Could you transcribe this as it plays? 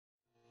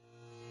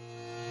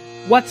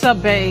What's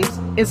up, babes?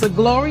 It's a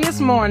glorious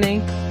morning,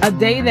 a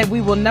day that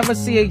we will never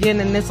see again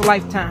in this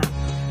lifetime.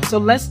 So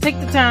let's take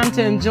the time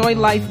to enjoy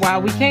life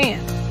while we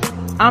can.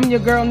 I'm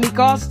your girl, Nick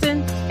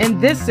Austin, and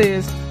this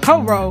is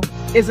Coro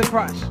is a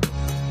Crush.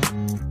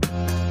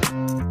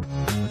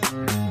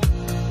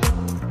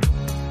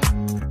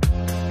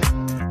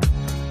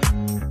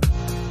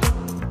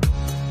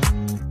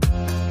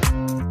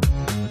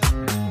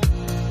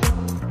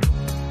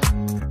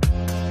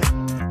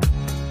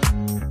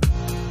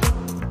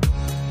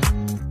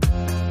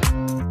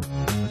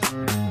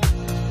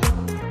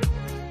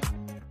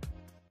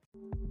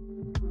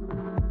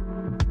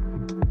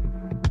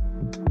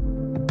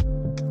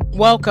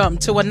 Welcome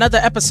to another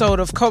episode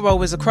of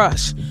Coro is a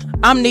Crush.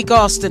 I'm Nick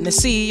Austin, the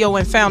CEO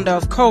and founder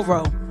of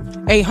Coro,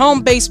 a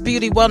home-based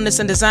beauty,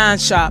 wellness, and design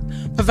shop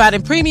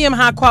providing premium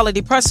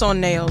high-quality press-on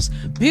nails,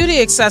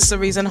 beauty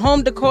accessories, and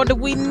home decor that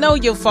we know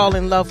you'll fall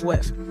in love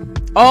with.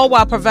 All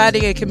while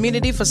providing a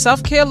community for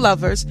self-care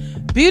lovers,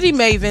 beauty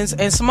mavens,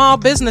 and small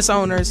business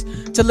owners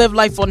to live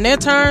life on their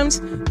terms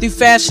through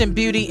fashion,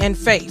 beauty, and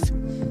faith.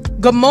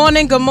 Good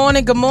morning, good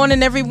morning, good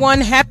morning,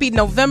 everyone. Happy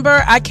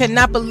November. I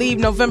cannot believe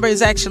November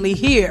is actually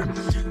here.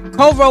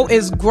 Coro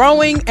is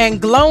growing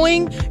and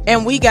glowing,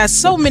 and we got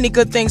so many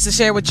good things to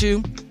share with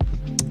you.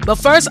 But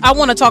first, I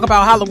want to talk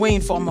about Halloween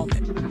for a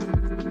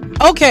moment.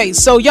 Okay,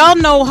 so y'all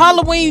know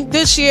Halloween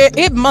this year,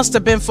 it must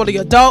have been for the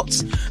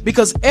adults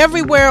because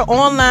everywhere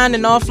online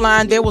and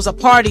offline, there was a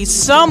party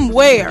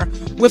somewhere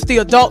with the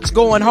adults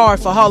going hard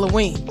for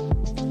Halloween.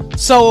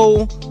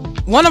 So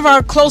one of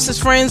our closest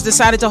friends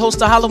decided to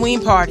host a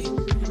Halloween party,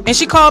 and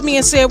she called me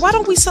and said, why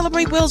don't we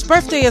celebrate Will's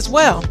birthday as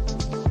well?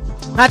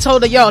 I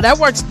told her, yo, that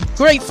works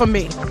great for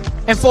me.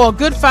 And for a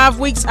good 5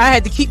 weeks, I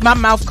had to keep my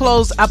mouth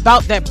closed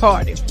about that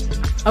party.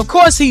 Of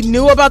course, he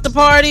knew about the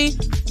party,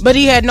 but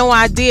he had no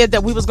idea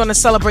that we was going to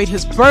celebrate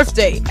his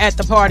birthday at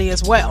the party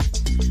as well.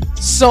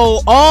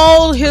 So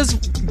all his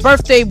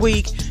birthday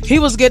week, he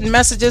was getting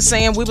messages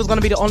saying we was going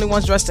to be the only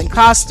ones dressed in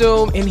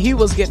costume, and he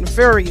was getting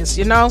furious,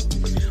 you know?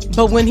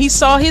 But when he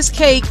saw his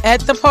cake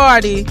at the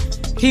party,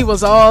 he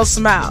was all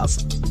smiles.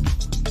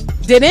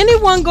 Did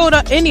anyone go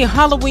to any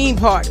Halloween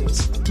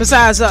parties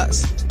besides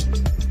us?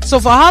 So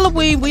for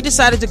Halloween, we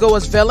decided to go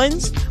as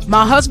villains.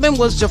 My husband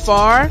was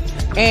Jafar,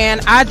 and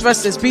I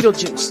dressed as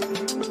Beetlejuice.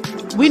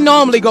 We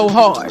normally go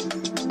hard,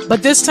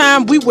 but this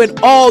time we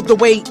went all the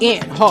way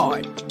in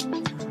hard.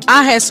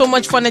 I had so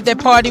much fun at that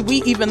party.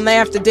 We even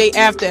laughed the day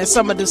after at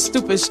some of the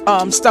stupid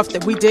stuff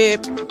that we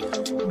did.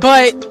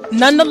 But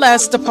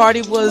nonetheless, the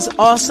party was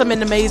awesome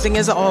and amazing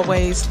as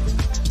always.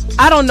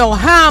 I don't know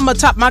how I'm going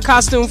to top my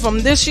costume from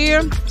this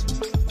year,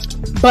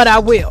 but I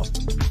will.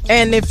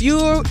 And if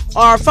you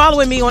are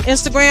following me on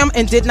Instagram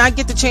and did not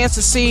get the chance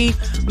to see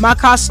my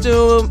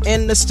costume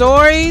in the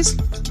stories,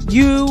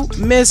 you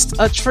missed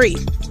a treat.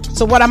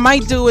 So what I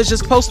might do is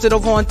just post it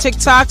over on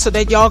TikTok so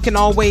that y'all can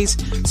always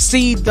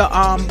see the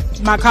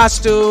my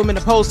costume and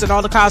the post and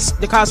all the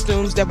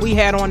costumes that we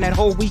had on that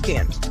whole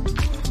weekend.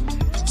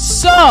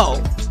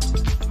 So,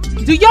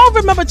 do y'all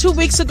remember 2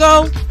 weeks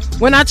ago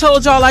when I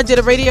told y'all I did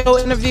a radio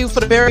interview for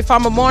the Berry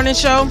Farmer Morning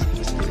Show?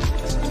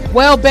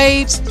 Well,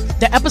 babes,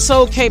 the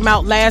episode came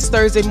out last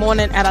Thursday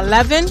morning at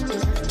 11.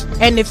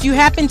 And if you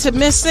happen to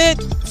miss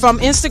it from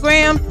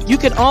Instagram, you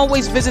can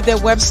always visit their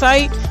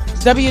website,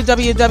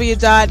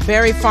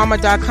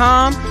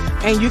 www.berryfarmer.com,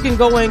 and you can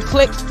go and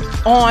click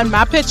on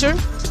my picture.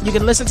 You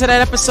can listen to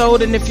that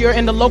episode, and if you're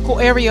in the local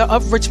area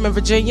of Richmond,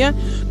 Virginia,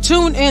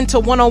 tune in to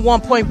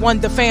 101.1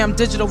 The Fam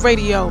Digital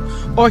Radio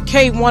or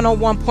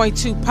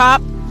K101.2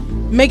 Pop.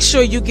 Make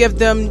sure you give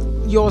them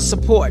your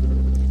support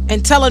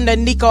and tell them that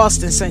Nick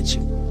Austin sent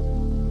you.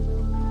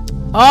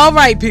 All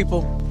right,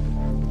 people,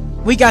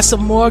 we got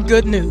some more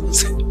good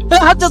news.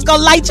 I'm just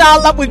gonna light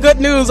y'all up with good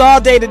news all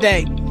day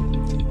today.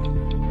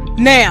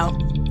 Now,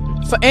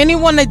 for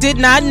anyone that did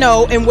not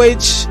know, in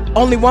which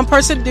only one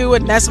person do,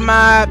 and that's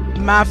my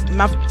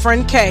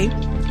friend Kay,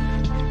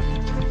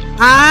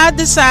 I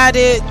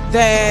decided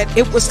that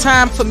it was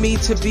time for me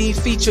to be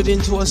featured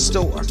into a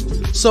store.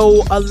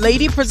 So a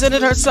lady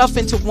presented herself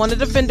into one of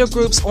the vendor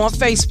groups on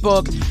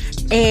Facebook,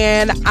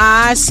 and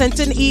I sent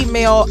an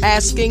email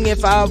asking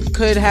if I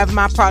could have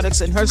my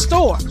products in her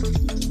store.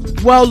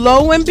 Well,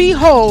 lo and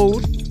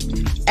behold,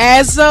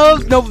 as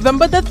of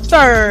November the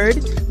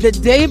 3rd, the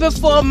day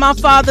before my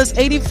father's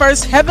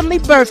 81st heavenly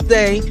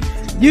birthday,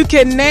 you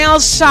can now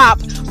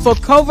shop for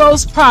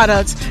Coro's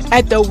products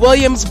at the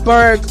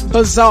Williamsburg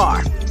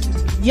Bazaar.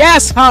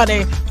 Yes,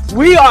 honey,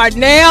 we are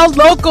now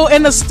local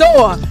in the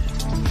store.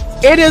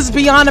 It is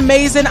beyond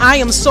amazing. I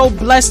am so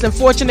blessed and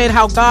fortunate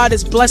how God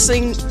is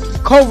blessing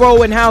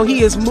Coro and how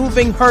he is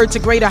moving her to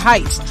greater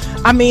heights.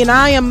 I mean,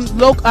 I am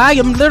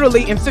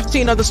literally in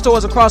 15 other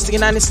stores across the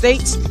United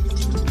States,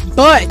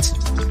 but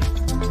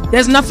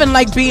there's nothing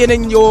like being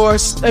in a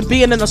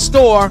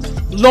store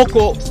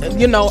local,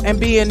 you know, and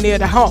being near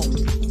the home.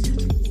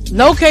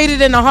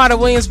 Located in the heart of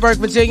Williamsburg,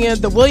 Virginia,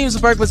 the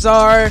Williamsburg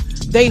Bazaar,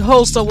 they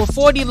host over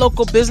 40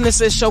 local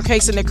businesses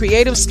showcasing their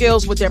creative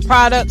skills with their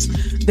products.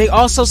 They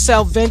also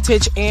sell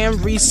vintage and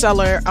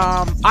reseller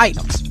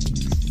items.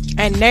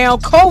 And now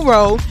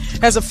Coro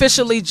has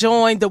officially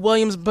joined the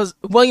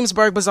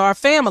Williamsburg Bazaar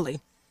family.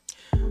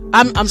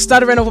 I'm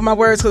stuttering over my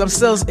words because I'm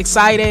still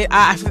excited.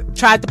 I've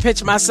tried to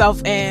pitch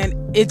myself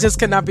and it just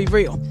cannot be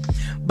real.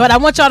 But I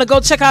want y'all to go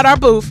check out our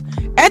booth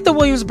at the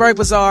Williamsburg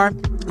Bazaar,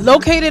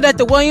 located at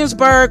the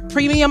Williamsburg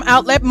Premium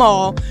Outlet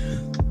Mall,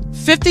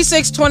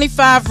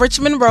 5625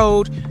 Richmond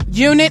Road,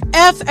 Unit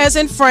F as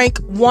in Frank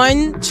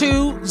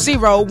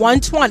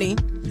 120120,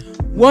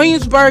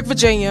 Williamsburg,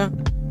 Virginia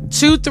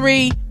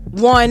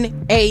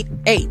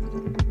 23188.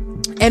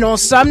 And on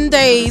some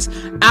days,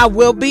 I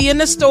will be in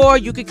the store.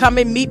 You can come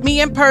and meet me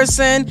in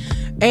person,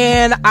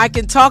 and I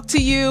can talk to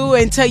you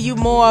and tell you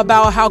more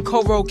about how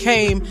Coro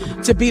came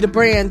to be the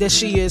brand that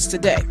she is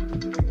today.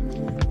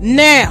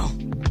 Now,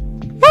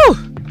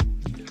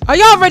 are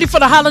y'all ready for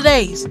the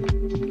holidays?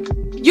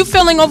 You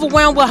feeling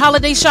overwhelmed with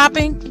holiday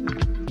shopping?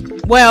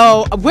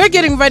 Well, we're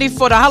getting ready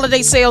for the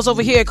holiday sales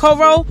over here at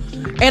Coro,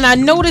 and I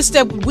noticed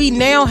that we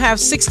now have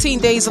 16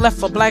 days left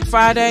for Black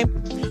Friday.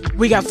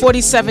 We got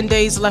 47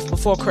 days left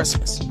before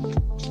Christmas.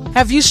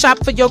 Have you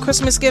shopped for your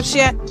Christmas gifts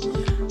yet?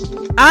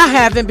 I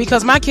haven't,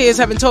 because my kids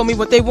haven't told me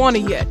what they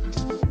wanted yet.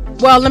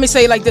 Well, let me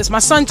say it like this. My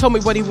son told me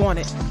what he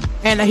wanted,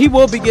 and he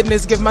will be getting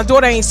his gift. My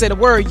daughter ain't said a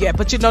word yet,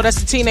 but you know that's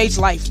the teenage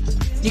life.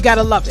 You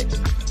gotta love it.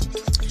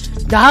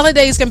 The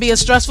holidays can be a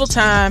stressful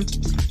time,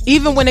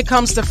 even when it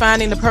comes to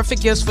finding the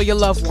perfect gifts for your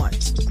loved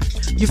ones.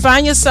 You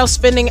find yourself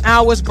spending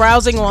hours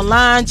browsing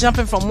online,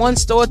 jumping from one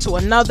store to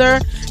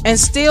another, and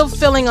still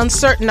feeling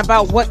uncertain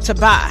about what to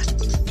buy.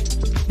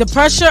 The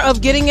pressure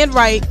of getting it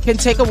right can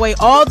take away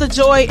all the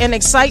joy and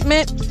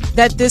excitement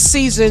that this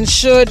season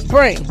should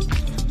bring.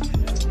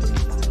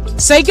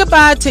 Say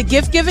goodbye to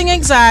gift-giving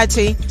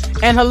anxiety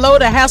and hello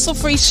to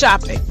hassle-free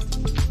shopping.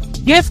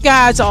 Gift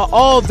guides are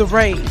all the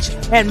rage,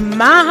 and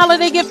my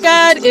holiday gift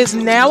guide is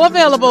now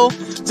available.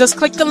 Just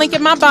click the link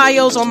in my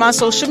bios on my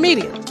social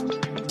media.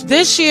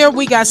 This year,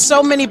 we got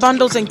so many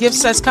bundles and gift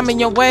sets coming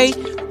your way,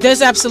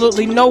 there's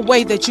absolutely no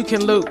way that you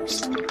can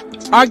lose.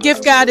 Our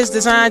gift guide is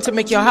designed to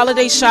make your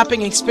holiday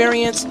shopping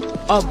experience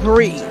a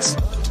breeze.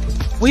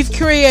 We've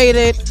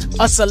created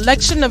a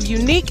selection of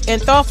unique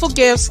and thoughtful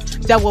gifts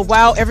that will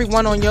wow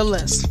everyone on your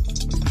list.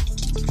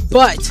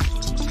 But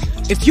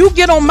if you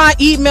get on my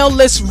email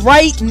list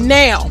right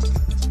now,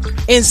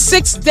 in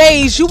 6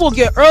 days, you will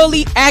get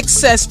early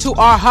access to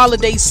our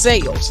holiday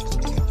sales.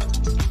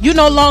 You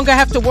no longer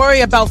have to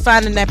worry about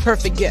finding that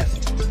perfect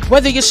gift.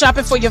 Whether you're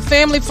shopping for your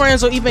family,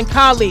 friends, or even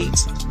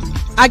colleagues,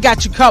 I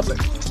got you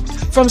covered.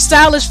 From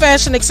stylish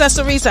fashion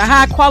accessories to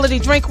high-quality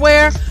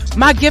drinkware,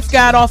 my gift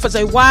guide offers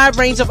a wide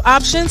range of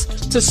options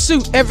to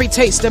suit every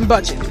taste and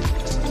budget.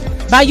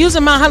 By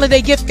using my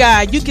holiday gift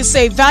guide, you can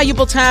save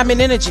valuable time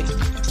and energy.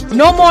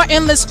 No more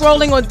endless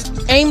scrolling or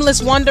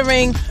aimless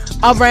wandering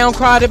around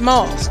crowded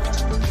malls.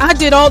 I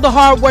did all the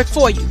hard work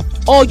for you.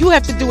 All you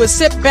have to do is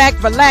sit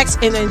back, relax,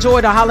 and enjoy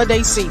the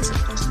holiday season.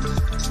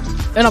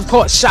 And of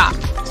course, shop.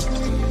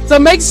 So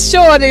make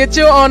sure that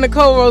you're on the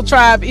Coro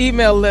Tribe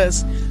email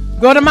list.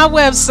 Go to my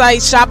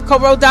website,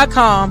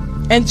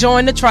 shopcoro.com, and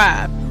join the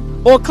tribe.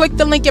 Or click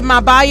the link in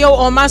my bio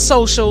on my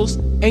socials,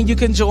 and you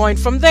can join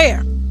from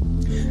there.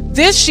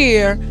 This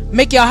year,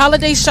 make your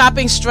holiday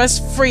shopping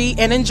stress-free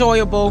and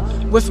enjoyable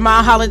with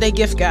my holiday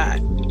gift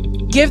guide.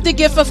 Give the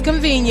gift of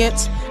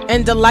convenience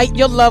and delight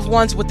your loved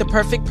ones with the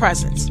perfect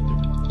presents.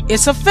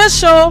 It's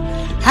official.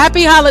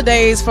 Happy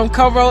holidays from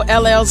Coro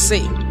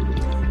LLC.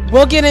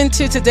 We'll get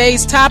into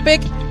today's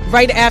topic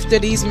right after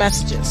these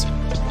messages.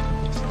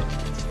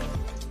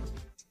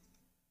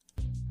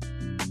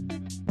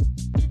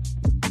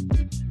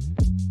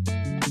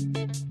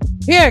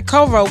 Here at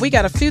Coro, we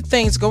got a few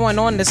things going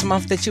on this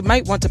month that you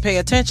might want to pay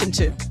attention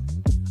to.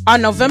 Our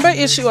November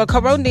issue of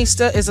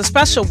Coronista is a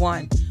special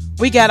one.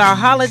 We got our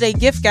holiday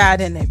gift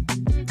guide in it.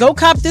 Go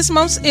cop this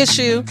month's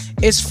issue.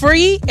 It's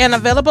free and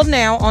available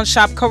now on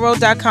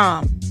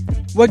shopcoro.com.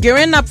 We're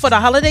gearing up for the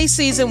holiday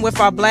season with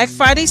our Black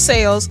Friday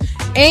sales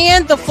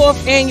and the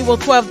 4th annual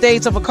 12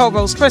 Days of a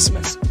Coro's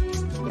Christmas.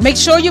 Make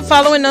sure you're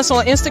following us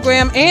on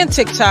Instagram and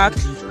TikTok,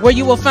 where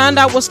you will find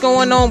out what's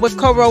going on with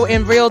Coro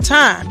in real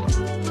time.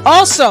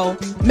 Also,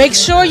 make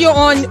sure you're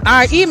on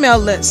our email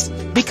list,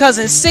 because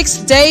in 6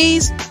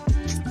 days,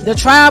 the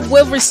tribe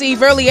will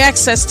receive early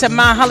access to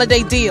my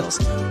holiday deals,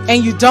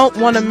 and you don't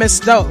want to miss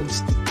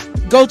those.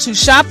 Go to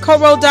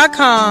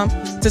shopcoro.com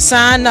to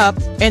sign up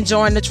and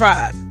join the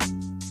tribe.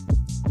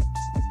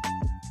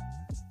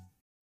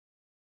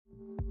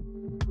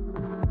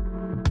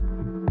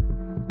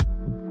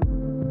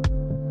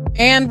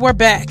 And we're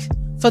back.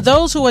 For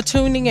those who are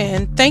tuning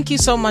in, thank you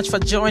so much for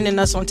joining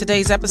us on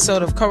today's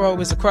episode of Coro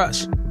is a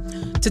Crush.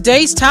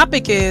 Today's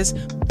topic is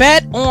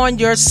Bet on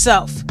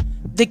Yourself,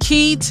 the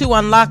key to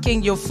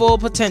unlocking your full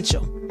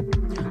potential.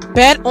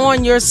 Bet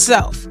on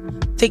yourself,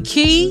 the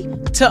key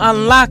to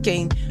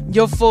unlocking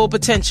your full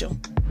potential.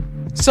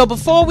 So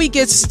before we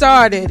get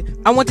started,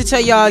 I want to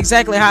tell y'all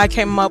exactly how I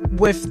came up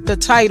with the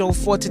title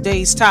for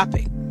today's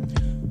topic.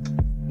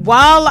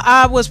 While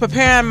I was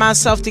preparing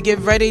myself to get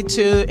ready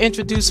to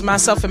introduce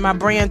myself and my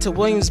brand to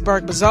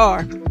Williamsburg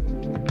Bazaar,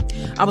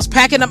 I was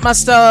packing up my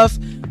stuff,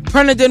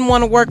 printer didn't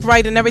want to work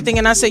right and everything.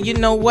 And I said, you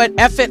know what?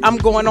 F it. I'm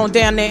going on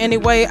down there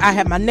anyway. I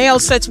had my nail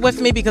sets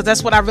with me because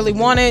that's what I really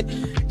wanted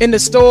in the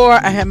store.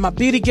 I had my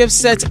beauty gift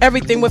sets,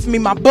 everything with me,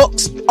 my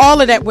books,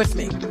 all of that with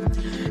me.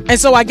 And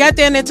so I got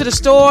down into the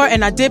store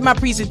and I did my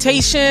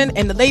presentation,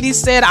 and the lady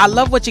said, I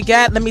love what you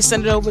got. Let me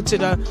send it over to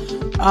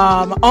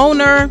the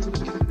owner.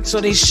 So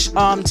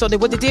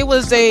what they did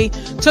was they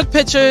took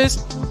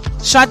pictures,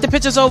 shot the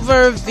pictures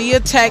over via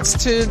text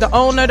to the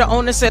owner. The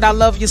owner said, I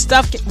love your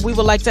stuff. We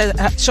would like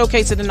to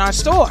showcase it in our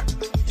store.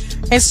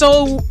 And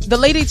so the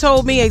lady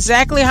told me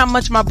exactly how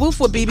much my booth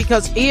would be,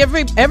 because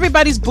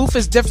everybody's booth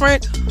is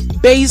different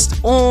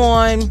based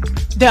on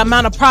the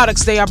amount of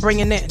products they are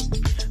bringing in.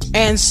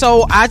 And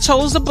so I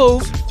chose the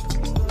booth.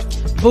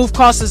 Booth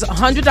cost us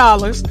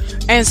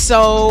 $100. And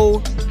so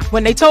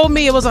when they told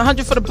me it was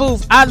 $100 for the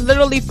booth, I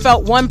literally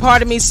felt one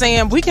part of me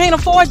saying, we can't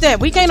afford that.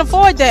 We can't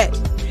afford that.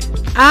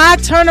 I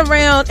turned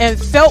around and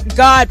felt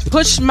God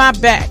push my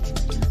back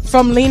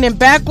from leaning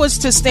backwards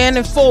to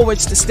standing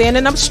forwards to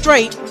standing up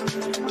straight.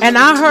 And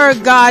I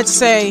heard God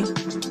say,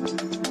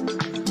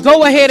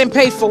 go ahead and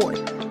pay for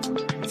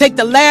it. Take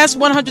the last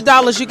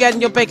 $100 you got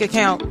in your bank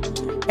account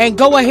and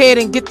go ahead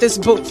and get this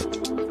booth.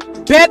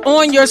 Bet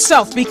on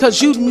yourself,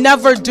 because you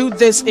never do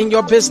this in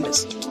your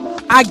business.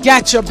 I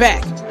got your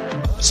back.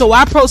 So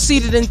I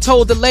proceeded and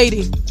told the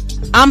lady,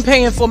 I'm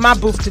paying for my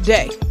booth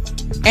today.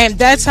 And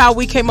that's how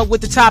we came up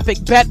with the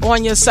topic, bet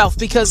on yourself,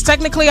 because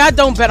technically I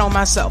don't bet on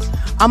myself.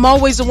 I'm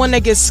always the one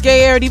that gets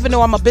scared. Even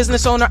though I'm a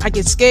business owner, I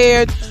get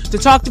scared to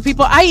talk to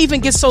people. I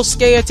even get so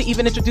scared to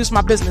even introduce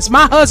my business.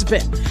 My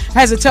husband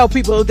has to tell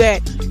people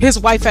that his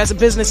wife has a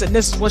business and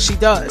this is what she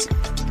does.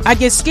 I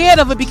get scared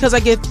of it because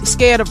I get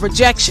scared of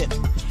rejection.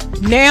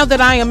 Now that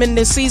I am in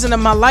this season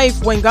of my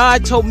life, when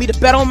God told me to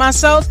bet on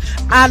myself,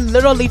 I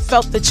literally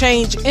felt the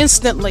change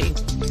instantly.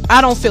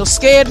 I don't feel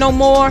scared no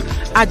more.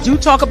 I do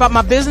talk about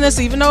my business,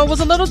 even though it was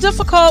a little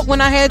difficult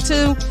when I had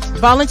to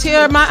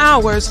volunteer my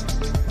hours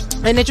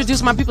and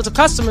introduce my people to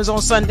customers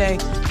on Sunday.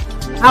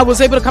 I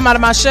was able to come out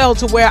of my shell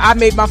to where I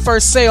made my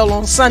first sale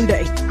on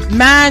Sunday.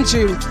 Mind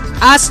you,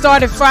 I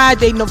started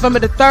Friday, November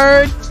the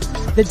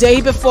 3rd, the day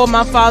before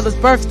my father's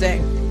birthday.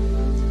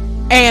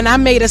 And I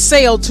made a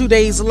sale 2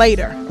 days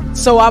later.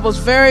 So I was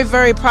very,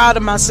 very proud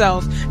of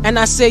myself. And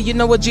I said, you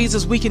know what,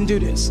 Jesus, we can do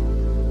this.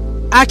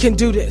 I can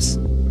do this.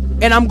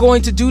 And I'm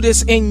going to do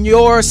this in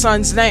your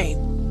son's name.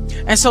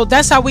 And so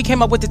that's how we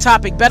came up with the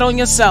topic, bet on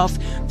yourself,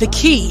 the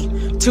key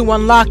to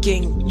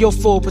unlocking your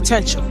full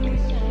potential.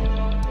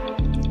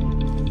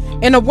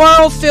 In a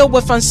world filled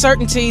with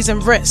uncertainties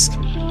and risk,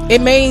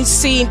 it may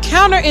seem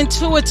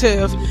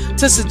counterintuitive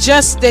to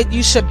suggest that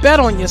you should bet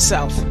on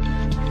yourself.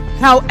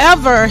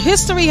 However,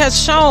 history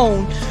has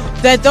shown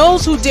that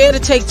those who dare to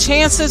take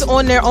chances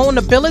on their own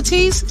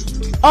abilities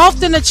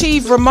often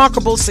achieve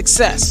remarkable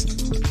success.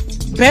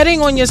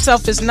 Betting on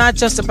yourself is not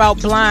just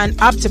about blind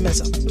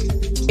optimism.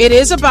 It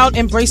is about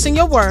embracing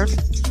your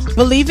worth,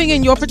 believing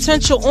in your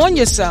potential on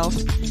yourself,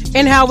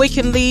 and how it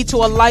can lead to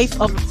a life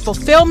of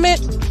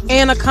fulfillment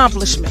and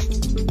accomplishment.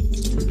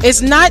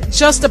 It's not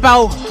just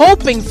about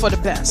hoping for the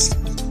best.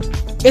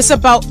 It's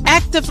about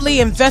actively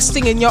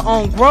investing in your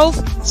own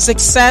growth,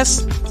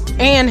 success,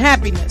 and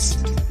happiness.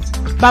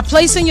 By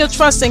placing your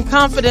trust and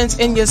confidence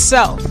in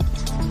yourself,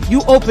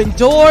 you open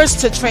doors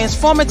to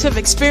transformative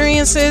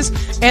experiences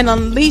and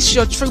unleash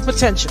your true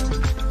potential.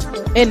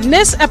 In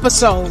this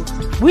episode,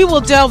 we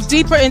will delve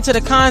deeper into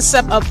the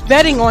concept of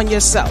betting on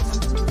yourself,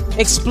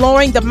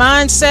 exploring the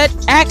mindset,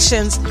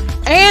 actions,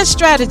 and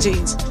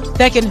strategies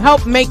that can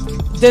help make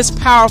this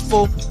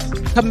powerful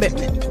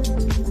commitment.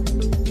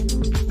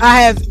 I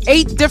have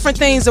 8 different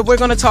things that we're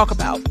going to talk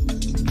about.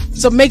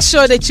 So make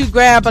sure that you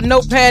grab a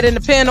notepad and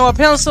a pen or a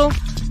pencil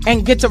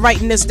and get to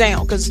writing this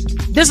down, because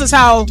this is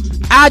how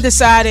I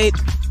decided,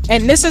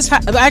 and this is how,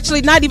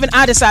 actually not even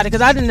I decided,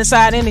 because I didn't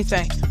decide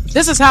anything.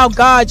 This is how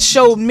God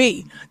showed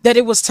me that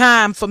it was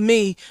time for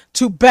me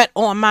to bet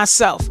on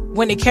myself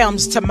when it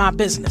comes to my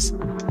business.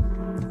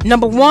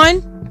 Number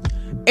 1,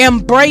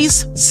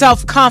 embrace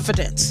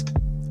self-confidence.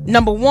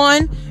 Number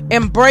 1,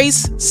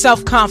 embrace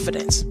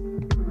self-confidence.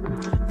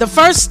 The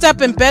first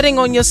step in betting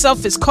on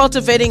yourself is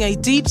cultivating a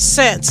deep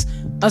sense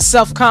of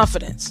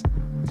self-confidence.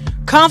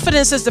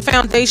 Confidence is the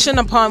foundation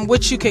upon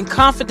which you can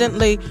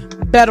confidently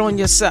bet on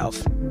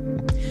yourself.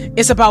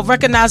 It's about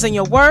recognizing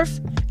your worth,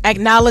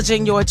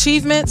 acknowledging your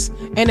achievements,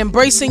 and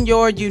embracing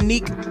your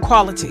unique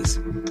qualities.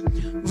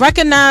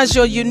 Recognize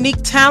your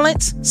unique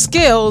talents,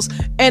 skills,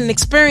 and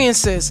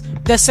experiences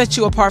that set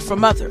you apart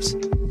from others.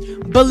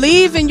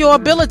 Believe in your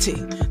ability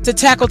to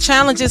tackle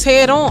challenges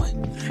head on,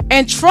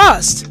 and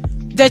trust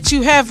that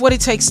you have what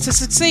it takes to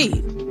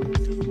succeed.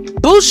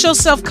 Boost your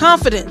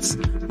self-confidence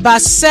by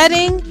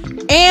setting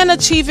and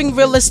achieving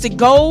realistic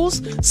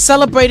goals,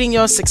 celebrating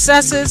your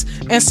successes,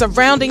 and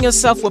surrounding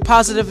yourself with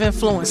positive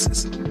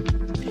influences.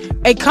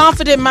 A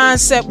confident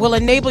mindset will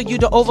enable you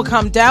to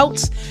overcome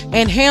doubts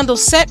and handle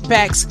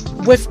setbacks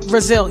with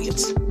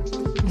resilience.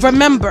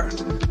 Remember,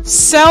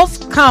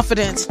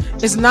 self-confidence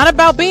is not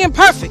about being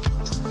perfect.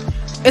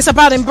 It's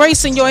about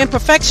embracing your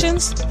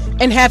imperfections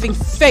and having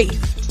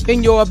faith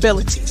in your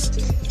abilities.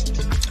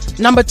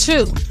 Number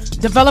 2,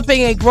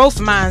 developing a growth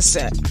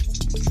mindset.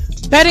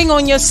 Betting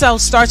on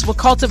yourself starts with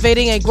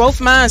cultivating a growth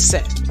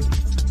mindset,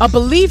 a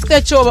belief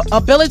that your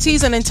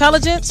abilities and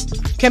intelligence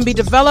can be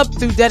developed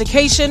through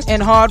dedication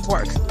and hard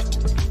work.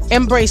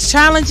 Embrace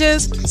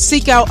challenges,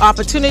 seek out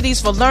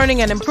opportunities for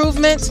learning and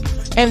improvement,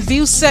 and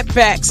view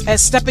setbacks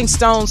as stepping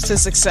stones to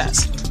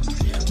success.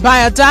 By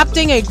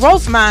adopting a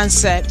growth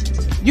mindset,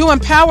 you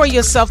empower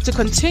yourself to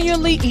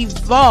continually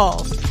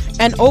evolve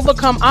and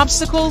overcome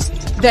obstacles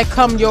that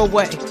come your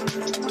way.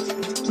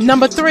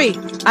 Number 3,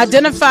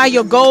 identify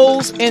your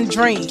goals and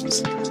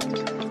dreams.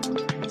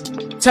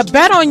 To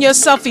bet on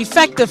yourself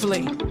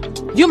effectively,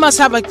 you must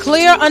have a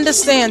clear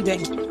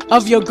understanding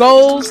of your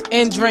goals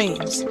and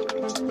dreams.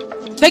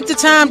 Take the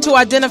time to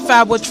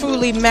identify what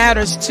truly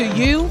matters to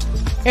you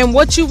and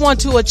what you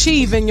want to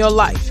achieve in your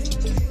life.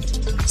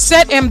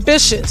 Set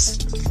ambitious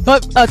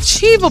but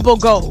achievable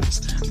goals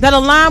that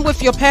align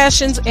with your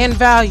passions and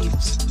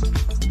values.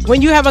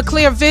 When you have a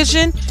clear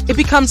vision, it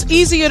becomes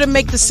easier to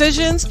make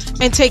decisions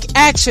and take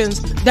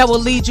actions that will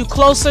lead you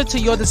closer to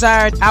your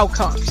desired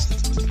outcomes.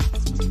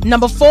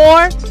 Number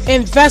 4,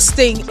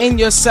 investing in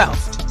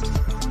yourself.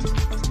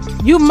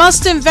 You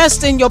must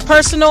invest in your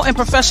personal and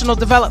professional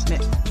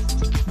development.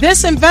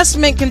 This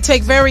investment can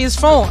take various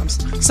forms,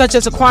 such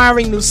as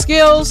acquiring new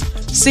skills,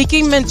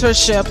 seeking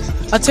mentorship,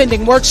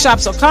 attending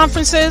workshops or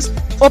conferences,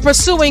 or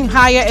pursuing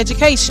higher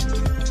education.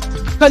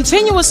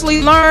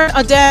 Continuously learn,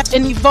 adapt,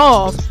 and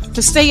evolve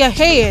to stay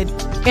ahead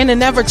in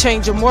an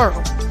ever-changing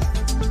world.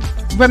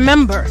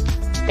 Remember,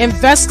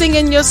 investing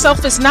in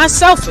yourself is not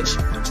selfish.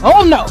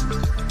 Oh no!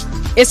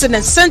 It's an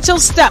essential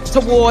step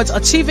towards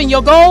achieving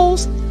your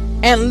goals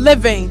and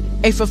living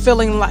a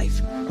fulfilling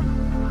life.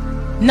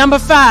 Number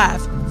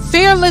 5,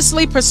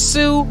 fearlessly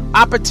pursue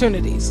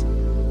opportunities.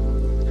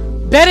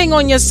 Betting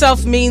on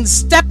yourself means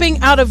stepping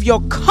out of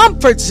your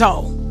comfort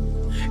zone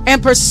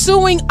and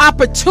pursuing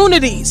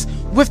opportunities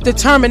with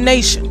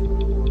determination.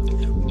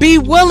 Be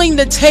willing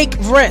to take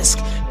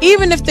risks,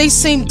 even if they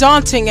seem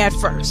daunting at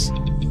first.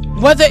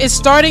 Whether it's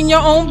starting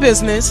your own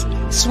business,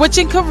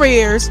 switching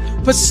careers,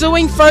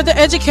 pursuing further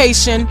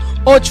education,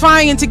 or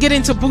trying to get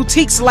into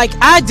boutiques like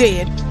I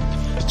did,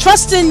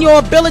 trust in your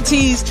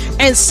abilities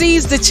and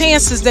seize the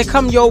chances that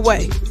come your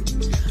way.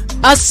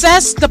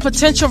 Assess the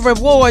potential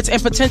rewards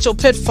and potential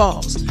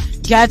pitfalls.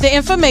 Gather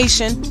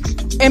information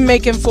and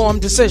make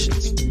informed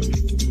decisions.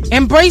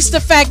 Embrace the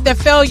fact that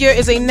failure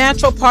is a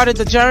natural part of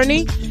the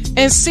journey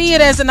and see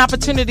it as an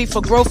opportunity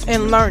for growth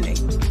and learning.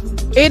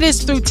 It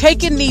is through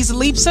taking these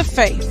leaps of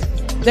faith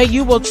that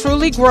you will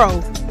truly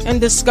grow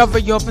and discover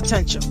your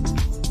potential.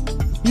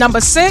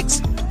 Number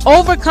 6,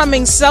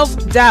 overcoming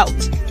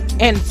self-doubt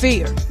and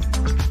fear.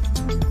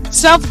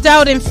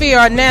 Self-doubt and fear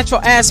are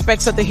natural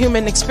aspects of the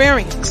human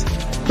experience,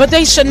 but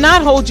they should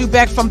not hold you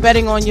back from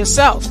betting on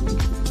yourself.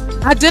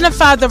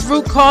 Identify the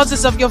root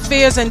causes of your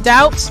fears and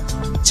doubts,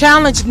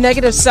 challenge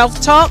negative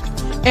self-talk,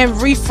 and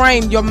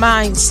reframe your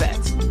mindset.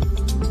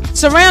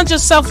 Surround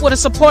yourself with a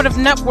supportive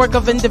network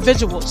of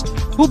individuals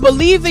who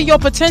believe in your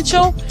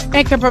potential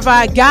and can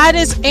provide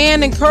guidance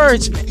and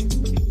encouragement.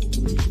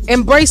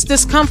 Embrace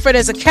discomfort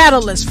as a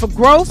catalyst for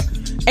growth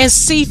and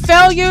see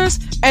failures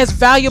as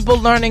valuable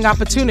learning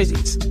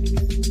opportunities.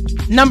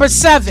 Number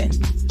 7,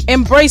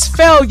 embrace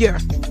failure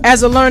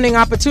as a learning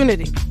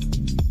opportunity.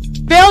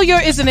 Failure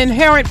is an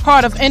inherent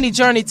part of any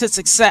journey to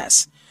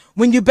success.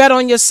 When you bet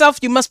on yourself,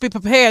 you must be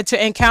prepared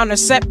to encounter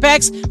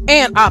setbacks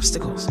and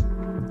obstacles.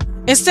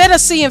 Instead of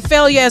seeing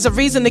failure as a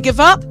reason to give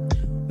up,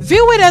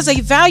 view it as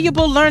a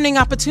valuable learning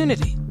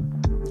opportunity.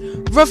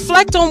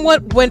 Reflect on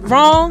what went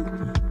wrong,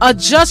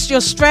 adjust your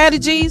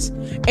strategies,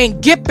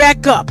 and get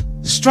back up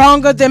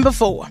stronger than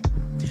before.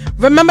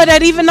 Remember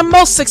that even the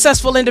most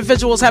successful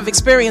individuals have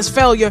experienced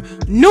failure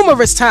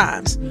numerous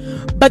times,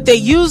 but they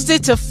used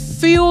it to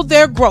fuel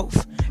their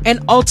growth and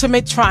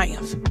ultimate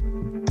triumph.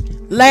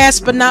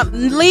 Last but not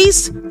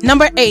least,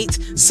 number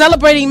 8,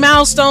 celebrating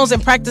milestones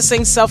and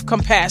practicing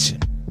self-compassion.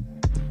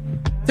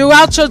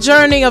 Throughout your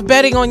journey of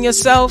betting on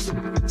yourself,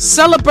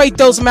 celebrate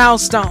those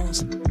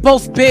milestones,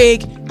 both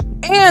big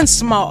and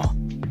small.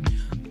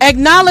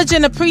 Acknowledge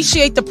and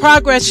appreciate the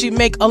progress you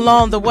make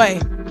along the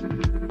way.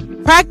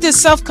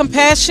 Practice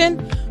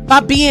self-compassion by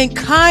being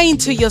kind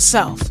to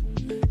yourself,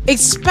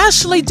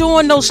 especially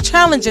during those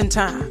challenging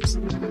times.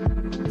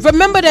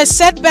 Remember that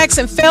setbacks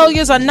and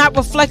failures are not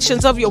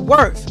reflections of your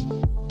worth,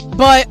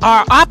 but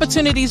are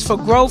opportunities for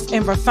growth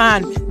and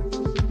refinement.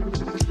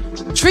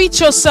 Treat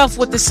yourself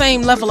with the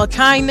same level of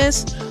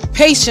kindness,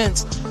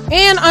 patience,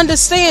 and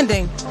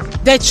understanding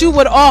that you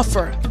would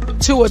offer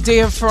to a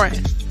dear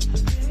friend.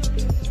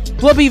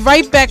 We'll be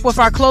right back with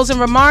our closing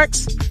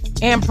remarks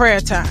and prayer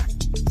time.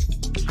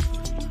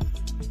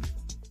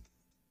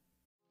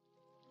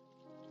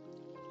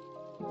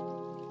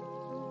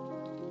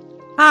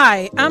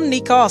 Hi, I'm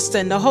Nick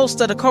Austin, the host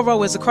of the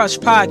Coro is a Crush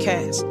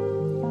podcast.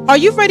 Are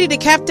you ready to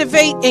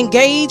captivate,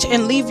 engage,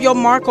 and leave your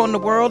mark on the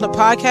world of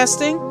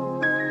podcasting?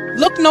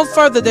 Look no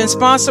further than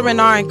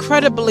sponsoring our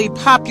incredibly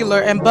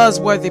popular and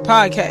buzzworthy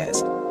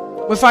podcast.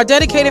 With our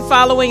dedicated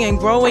following and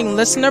growing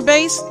listener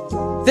base,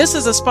 this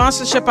is a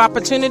sponsorship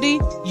opportunity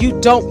you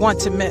don't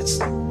want to miss.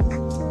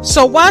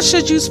 So why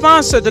should you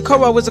sponsor the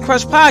Coro is a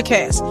Crush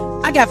podcast?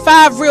 I got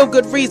 5 real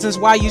good reasons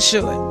why you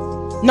should.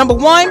 Number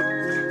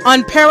 1,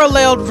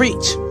 unparalleled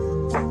reach.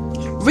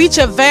 Reach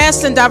a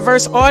vast and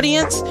diverse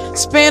audience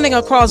spanning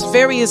across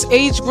various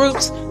age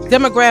groups,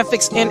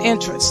 demographics, and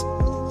interests.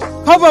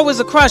 Coro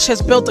is a Crush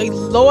has built a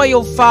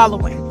loyal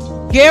following,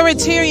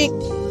 guaranteeing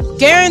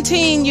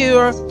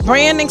your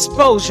brand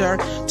exposure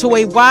to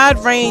a wide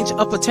range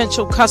of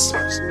potential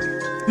customers.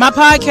 My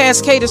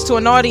podcast caters to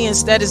an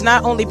audience that is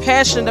not only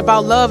passionate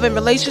about love and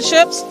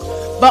relationships,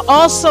 but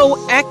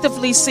also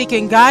actively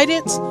seeking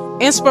guidance,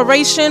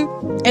 inspiration,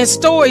 and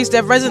stories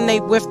that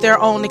resonate with their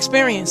own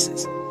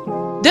experiences.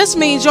 This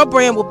means your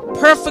brand will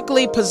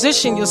perfectly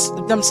position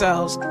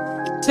themselves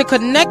to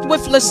connect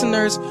with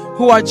listeners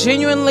who are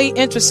genuinely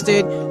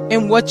interested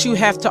in what you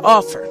have to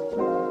offer.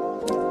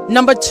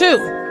 Number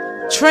 2,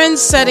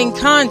 trend-setting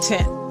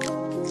content.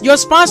 Your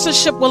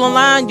sponsorship will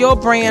align your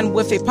brand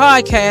with a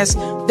podcast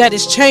that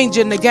is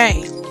changing the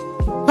game.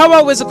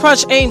 Coro is a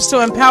Crush aims to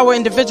empower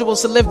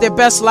individuals to live their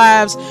best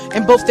lives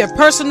in both their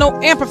personal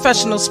and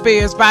professional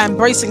spheres by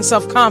embracing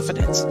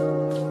self-confidence.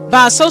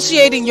 By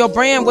associating your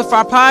brand with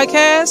our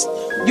podcast,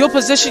 you'll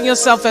position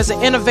yourself as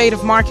an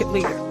innovative market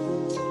leader.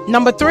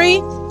 Number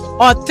 3,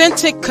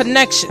 authentic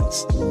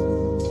connections.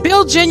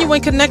 Build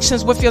genuine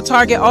connections with your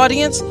target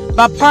audience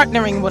by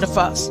partnering with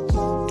us.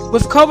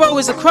 With Coro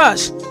is a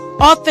Crush,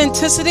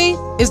 authenticity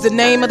is the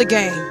name of the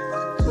game.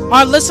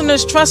 Our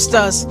listeners trust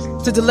us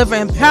to deliver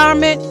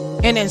empowerment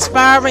and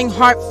inspiring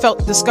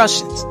heartfelt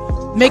discussions,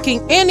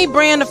 making any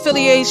brand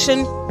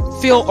affiliation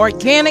feel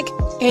organic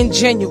and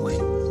genuine.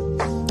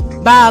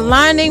 By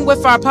aligning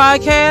with our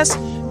podcast,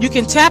 you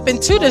can tap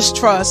into this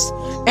trust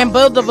and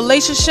build a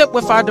relationship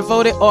with our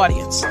devoted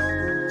audience.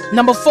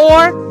 Number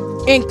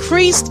 4,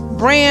 increased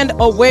brand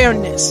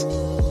awareness.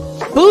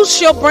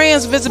 Boost your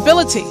brand's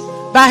visibility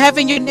by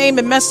having your name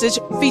and message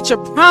feature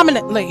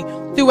prominently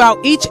throughout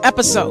each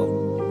episode.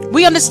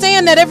 We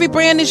understand that every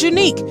brand is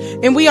unique,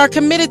 and we are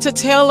committed to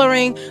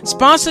tailoring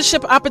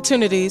sponsorship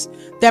opportunities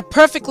that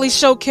perfectly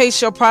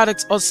showcase your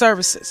products or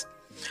services.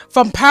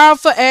 From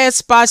powerful ad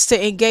spots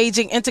to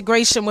engaging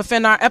integration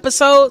within our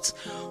episodes,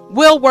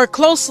 we'll work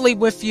closely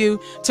with you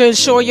to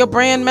ensure your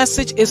brand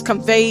message is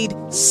conveyed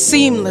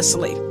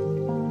seamlessly.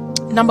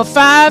 Number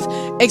 5,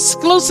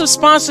 exclusive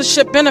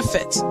sponsorship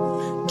benefits.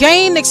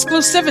 Gain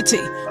exclusivity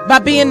by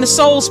being the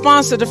sole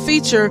sponsor to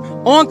feature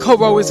on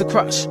Coro is a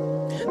Crush.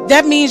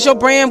 That means your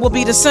brand will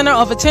be the center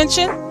of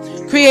attention,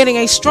 creating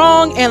a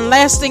strong and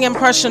lasting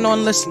impression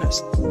on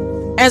listeners.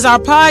 As our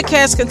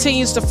podcast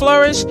continues to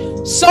flourish,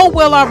 so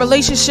will our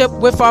relationship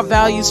with our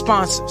valued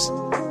sponsors.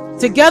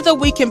 Together,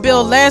 we can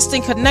build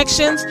lasting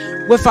connections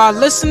with our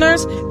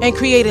listeners and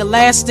create a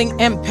lasting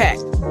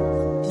impact.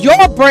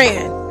 Your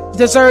brand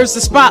deserves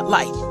the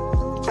spotlight.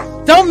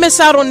 Don't miss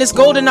out on this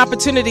golden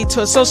opportunity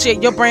to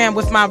associate your brand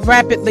with my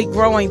rapidly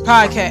growing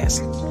podcast.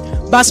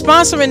 By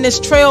sponsoring this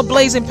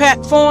trailblazing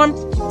platform,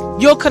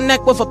 you'll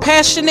connect with a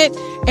passionate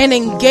and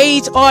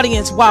engaged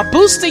audience while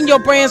boosting your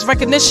brand's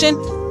recognition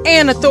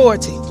and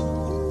authority.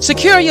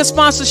 Secure your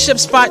sponsorship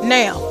spot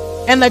now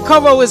and let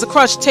Coro is a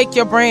Crush take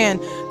your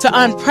brand to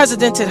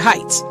unprecedented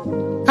heights.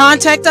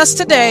 Contact us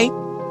today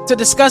to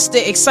discuss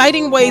the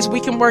exciting ways we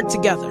can work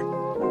together.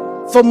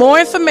 For more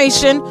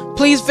information,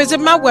 please visit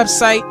my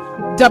website,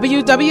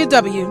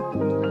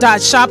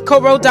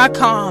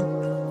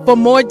 www.shopcoro.com, for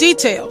more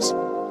details.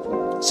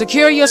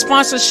 Secure your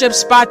sponsorship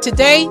spot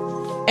today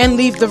and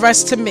leave the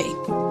rest to me.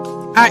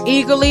 I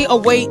eagerly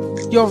await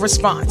your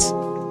response.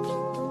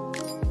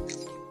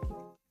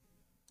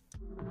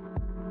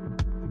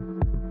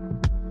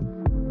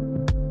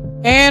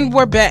 And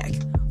we're back.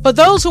 For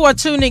those who are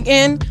tuning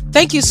in,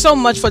 thank you so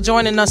much for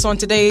joining us on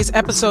today's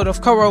episode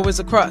of Coro is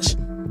a Crush.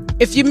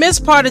 If you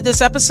missed part of this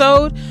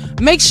episode,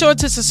 make sure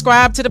to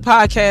subscribe to the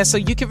podcast so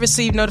you can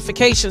receive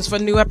notifications for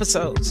new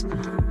episodes.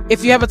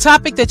 If you have a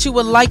topic that you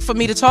would like for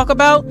me to talk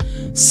about,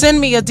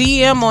 send me a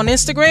DM on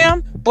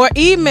Instagram or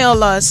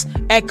email us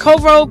at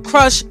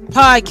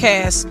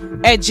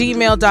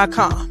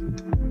corocrushpodcast@gmail.com.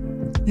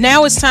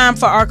 Now it's time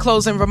for our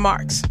closing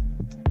remarks.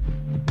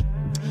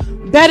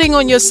 Betting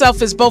on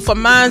yourself is both a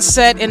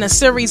mindset and a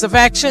series of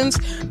actions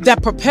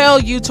that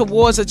propel you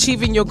towards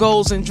achieving your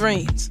goals and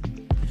dreams.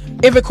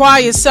 It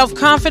requires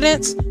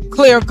self-confidence,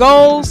 clear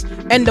goals,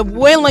 and the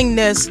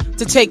willingness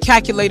to take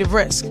calculated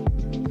risk.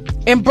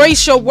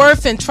 Embrace your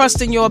worth and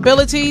trust in your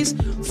abilities,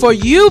 for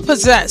you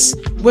possess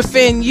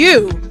within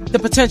you the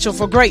potential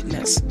for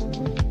greatness.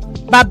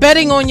 By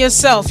betting on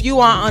yourself,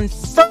 you are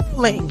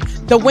unfurling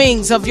the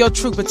wings of your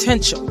true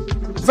potential,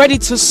 ready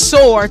to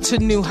soar to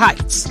new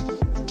heights.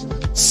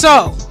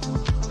 So,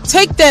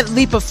 take that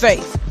leap of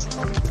faith,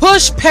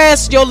 push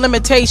past your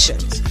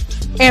limitations,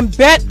 and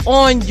bet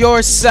on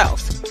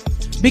yourself,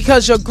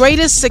 because your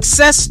greatest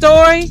success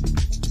story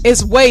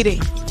is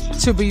waiting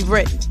to be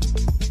written.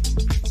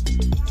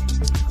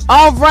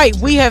 All right,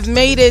 we have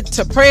made it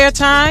to prayer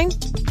time.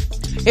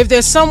 If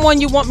there's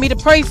someone you want me to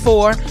pray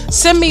for,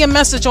 send me a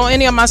message on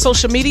any of my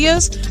social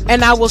medias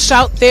and I will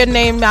shout their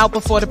name out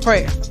before the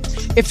prayer.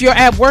 If you're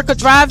at work or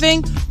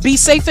driving, be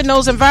safe in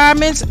those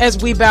environments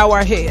as we bow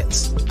our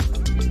heads.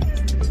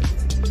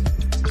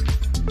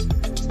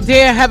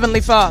 Dear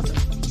Heavenly Father,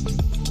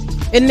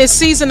 in this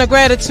season of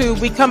gratitude,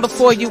 we come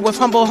before you with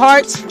humble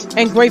hearts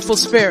and grateful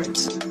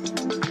spirits.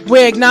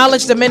 We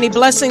acknowledge the many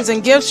blessings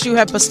and gifts you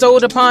have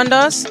bestowed upon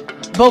us,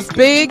 both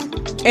big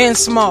and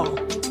small.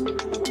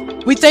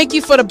 We thank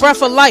you for the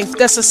breath of life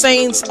that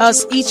sustains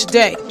us each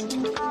day,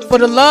 for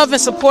the love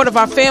and support of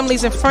our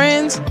families and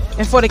friends,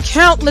 and for the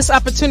countless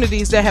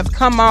opportunities that have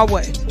come our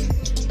way.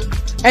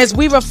 As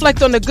we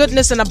reflect on the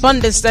goodness and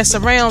abundance that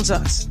surrounds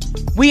us,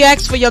 we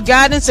ask for your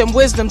guidance and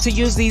wisdom to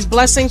use these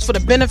blessings for the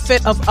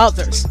benefit of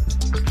others.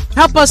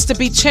 Help us to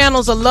be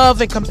channels of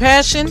love and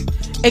compassion,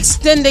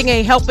 extending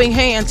a helping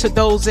hand to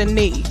those in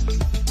need.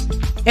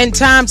 In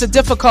times of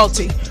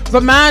difficulty,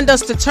 remind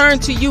us to turn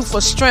to you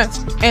for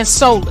strength and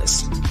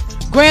solace.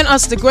 Grant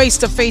us the grace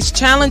to face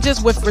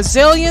challenges with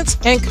resilience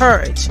and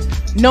courage,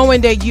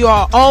 knowing that you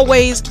are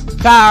always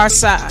by our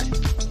side.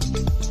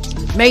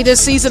 May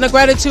this season of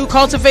gratitude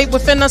cultivate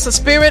within us a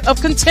spirit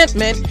of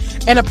contentment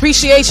and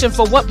appreciation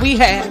for what we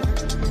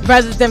have,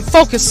 rather than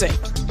focusing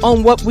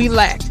on what we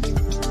lack.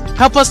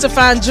 Help us to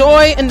find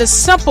joy in the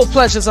simple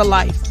pleasures of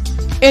life,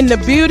 in the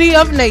beauty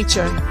of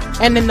nature,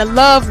 and in the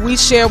love we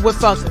share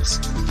with others.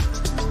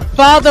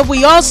 Father,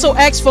 we also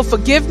ask for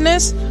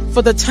forgiveness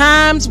for the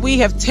times we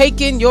have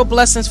taken your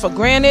blessings for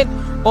granted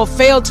or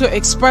failed to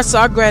express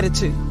our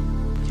gratitude.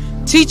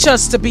 Teach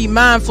us to be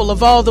mindful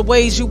of all the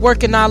ways you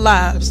work in our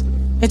lives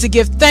and to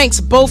give thanks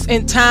both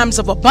in times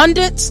of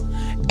abundance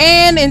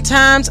and in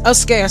times of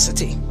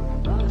scarcity.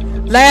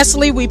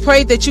 Lastly, we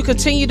pray that you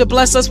continue to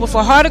bless us with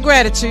a heart of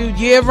gratitude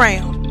year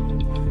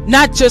round,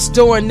 not just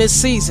during this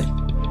season.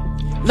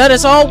 Let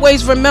us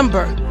always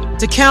remember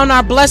to count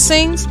our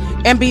blessings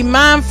and be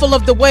mindful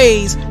of the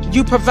ways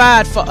you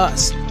provide for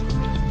us.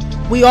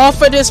 We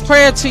offer this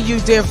prayer to you,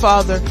 dear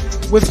Father,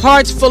 with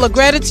hearts full of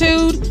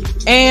gratitude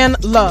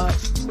and love.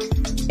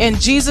 In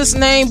Jesus'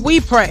 name we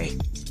pray.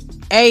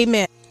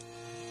 Amen.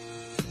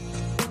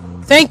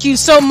 Thank you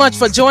so much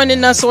for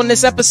joining us on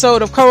this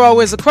episode of Koro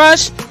is a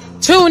Crush.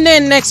 Tune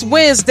in next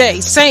Wednesday,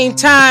 same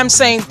time,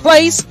 same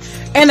place.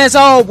 And as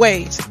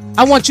always,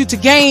 I want you to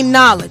gain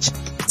knowledge.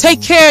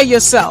 Take care of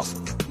yourself.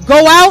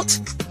 Go out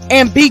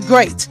and be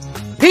great.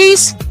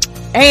 Peace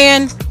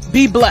and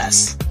be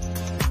blessed.